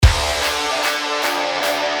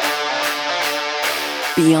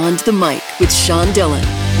Beyond the Mic with Sean Dillon.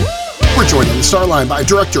 We're joined on the star line by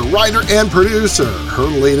director, writer, and producer. Her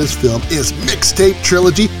latest film is Mixtape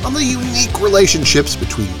Trilogy on the unique relationships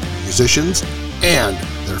between musicians and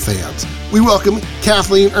their fans. We welcome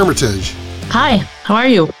Kathleen Ermitage. Hi, how are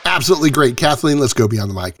you? Absolutely great. Kathleen, let's go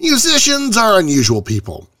beyond the mic. Musicians are unusual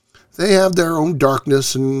people. They have their own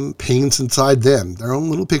darkness and pains inside them, their own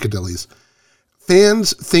little Piccadillys.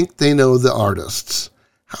 Fans think they know the artists.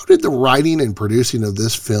 How did the writing and producing of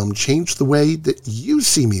this film change the way that you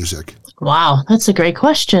see music? Wow, that's a great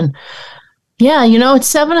question. Yeah, it's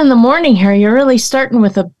 7 a.m. here. You're really starting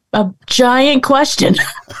with a giant question.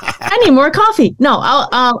 I need more coffee. No,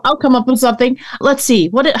 I'll come up with something. Let's see.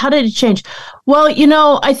 How did it change? Well,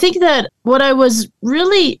 I think that what I was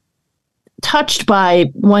really touched by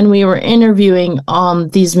when we were interviewing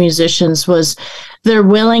these musicians was their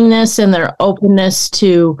willingness and their openness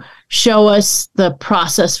to show us the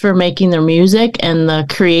process for making their music and the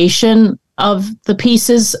creation of the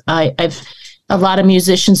pieces. A lot of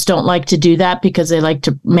musicians don't like to do that because they like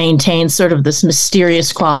to maintain sort of this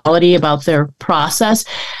mysterious quality about their process.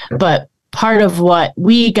 But part of what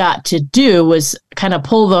we got to do was kind of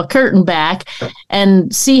pull the curtain back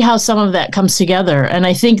and see how some of that comes together. And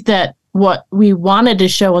I think that what we wanted to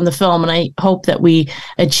show in the film, and I hope that we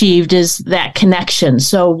achieved, is that connection.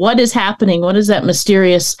 So what is happening? What is that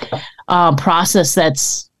mysterious process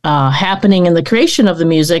that's happening in the creation of the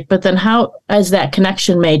music? But then how is that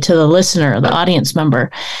connection made to the listener, the audience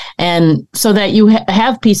member? And so that you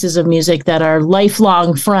have pieces of music that are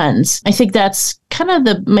lifelong friends. I think that's kind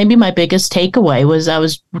of maybe my biggest takeaway was I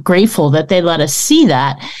was grateful that they let us see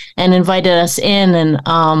that and invited us in,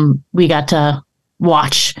 and we got to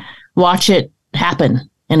watch it happen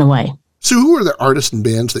in a way. So who are the artists and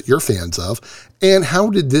bands that you're fans of, and how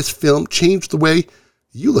did this film change the way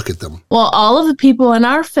you look at them? Well, all of the people in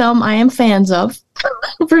our film I am fans of,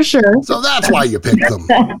 for sure. So that's why you picked them.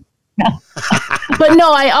 But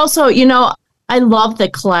no, I also, I love the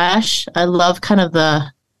Clash. I love kind of the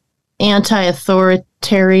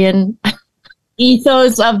anti-authoritarian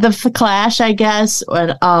ethos of the Clash, I guess.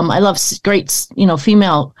 And I love great,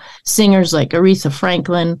 female singers like Aretha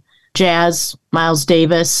Franklin, jazz, Miles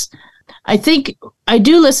Davis. I think I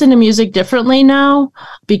do listen to music differently now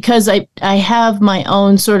because I have my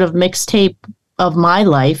own sort of mixtape of my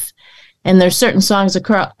life. And there's certain songs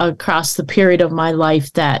across the period of my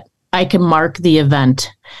life that I can mark the event.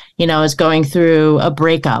 I was going through a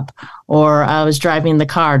breakup, or I was driving the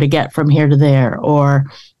car to get from here to there. Or,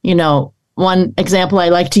 one example I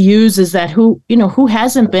like to use is that who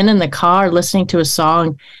hasn't been in the car listening to a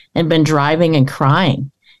song and been driving and crying?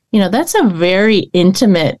 That's a very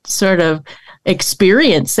intimate sort of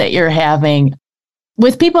experience that you're having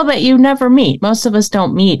with people that you never meet. Most of us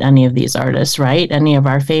don't meet any of these artists, right? Any of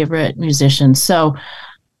our favorite musicians. So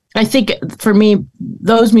I think for me,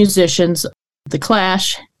 those musicians, The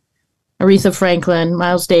Clash, Aretha Franklin,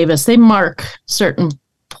 Miles Davis, they mark certain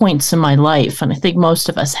points in my life. And I think most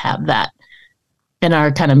of us have that in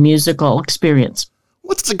our kind of musical experience.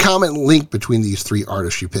 What's the common link between these three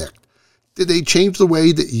artists you picked? Did they change the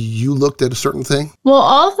way that you looked at a certain thing? Well,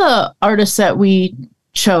 all the artists that we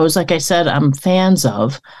chose, like I said, I'm fans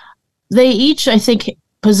of. They each, I think,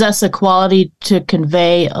 possess a quality to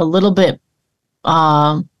convey a little bit,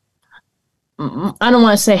 I don't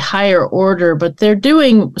want to say higher order, but they're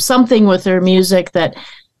doing something with their music that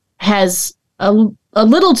has a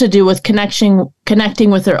little to do with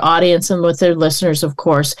connecting with their audience and with their listeners, of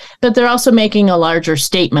course, but they're also making a larger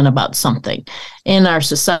statement about something in our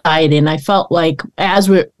society. And I felt like as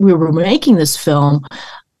we were making this film,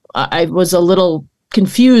 I was a little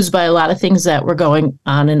confused by a lot of things that were going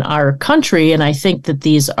on in our country. And I think that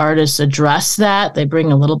these artists address that. They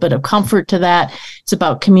bring a little bit of comfort to that. It's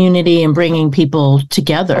about community and bringing people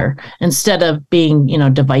together instead of being,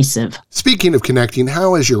 divisive. Speaking of connecting,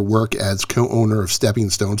 how has your work as co-owner of Stepping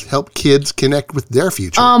Stones helped kids connect with their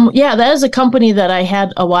future? Yeah, that is a company that I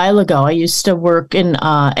had a while ago. I used to work in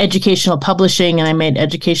educational publishing, and I made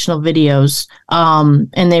educational videos,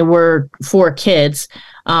 and they were for kids.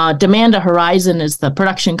 Demanda Horizon is the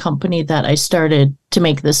production company that I started to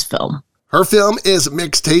make this film. Her film is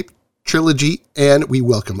Mixtape Trilogy, and we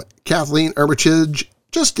welcome Kathleen Ermitage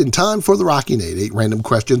just in time for the Rocky Nate. 8 random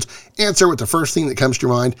questions. Answer with the first thing that comes to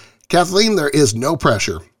your mind. Kathleen, there is no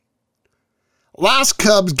pressure. Last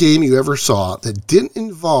Cubs game you ever saw that didn't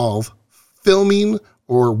involve filming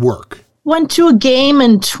or work? Went to a game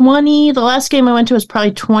in the last game I went to was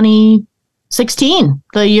probably 2016,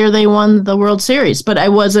 the year they won the World Series, but I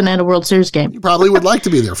wasn't at a World Series game. You probably would like to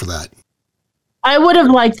be there for that. I would have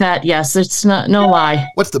liked that, yes. It's no lie.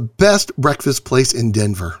 What's the best breakfast place in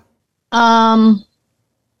Denver?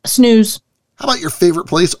 Snooze. How about your favorite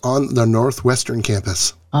place on the Northwestern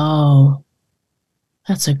campus? Oh,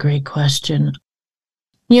 that's a great question.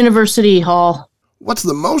 University Hall. What's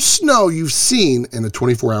the most snow you've seen in a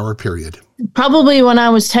 24-hour period? Probably when I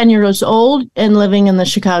was 10 years old and living in the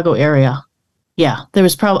Chicago area. Yeah, there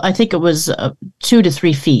was I think it was 2 to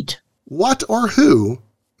 3 feet. What or who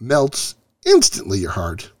melts instantly your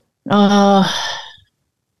heart? My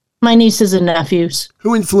nieces and nephews.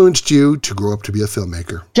 Who influenced you to grow up to be a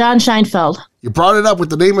filmmaker? John Scheinfeld. You brought it up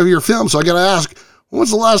with the name of your film, so I got to ask, when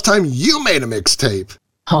was the last time you made a mixtape?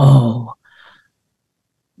 Oh,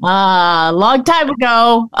 long time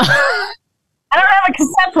ago. I don't have a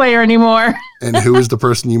cassette player anymore. And who is the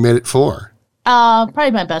person you made it for?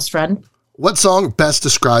 Probably my best friend. What song best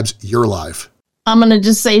describes your life? I'm going to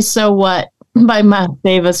just say So What by Miles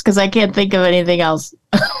Davis because I can't think of anything else.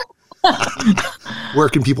 Where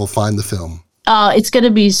can people find the film? It's going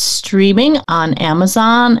to be streaming on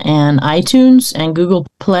Amazon and iTunes and Google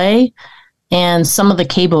Play and some of the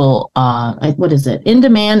cable, what is it? In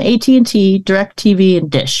Demand, AT&T, DirecTV, and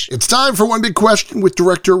Dish. It's time for One Big Question with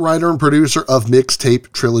director, writer, and producer of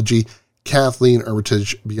Mixtape Trilogy, Kathleen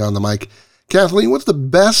Armitage, Beyond the Mic. Kathleen, what's the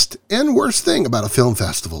best and worst thing about a film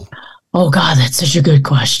festival? Oh, God, that's such a good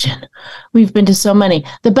question. We've been to so many.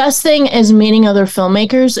 The best thing is meeting other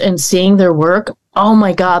filmmakers and seeing their work. Oh,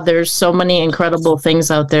 my God, there's so many incredible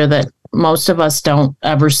things out there that most of us don't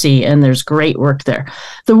ever see, and there's great work there.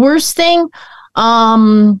 The worst thing,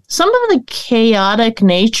 some of the chaotic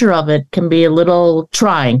nature of it can be a little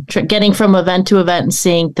trying, getting from event to event and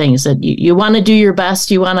seeing things that you want to do your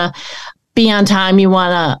best. You want to be on time. You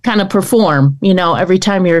want to kind of perform, every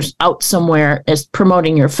time you're out somewhere as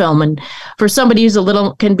promoting your film. And for somebody who's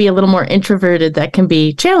can be a little more introverted, that can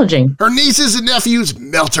be challenging. Her nieces and nephews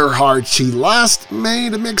melt her heart. She last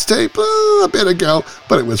made a mixtape a bit ago,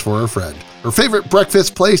 but it was for her friend. Her favorite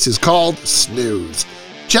breakfast place is called Snooze.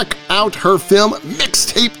 Check out her film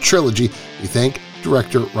Mixtape Trilogy. We thank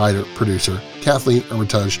director, writer, producer Kathleen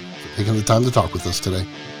Armitage for taking the time to talk with us today.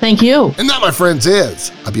 Thank you. And that, my friends,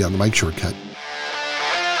 is a Beyond the Mic shortcut.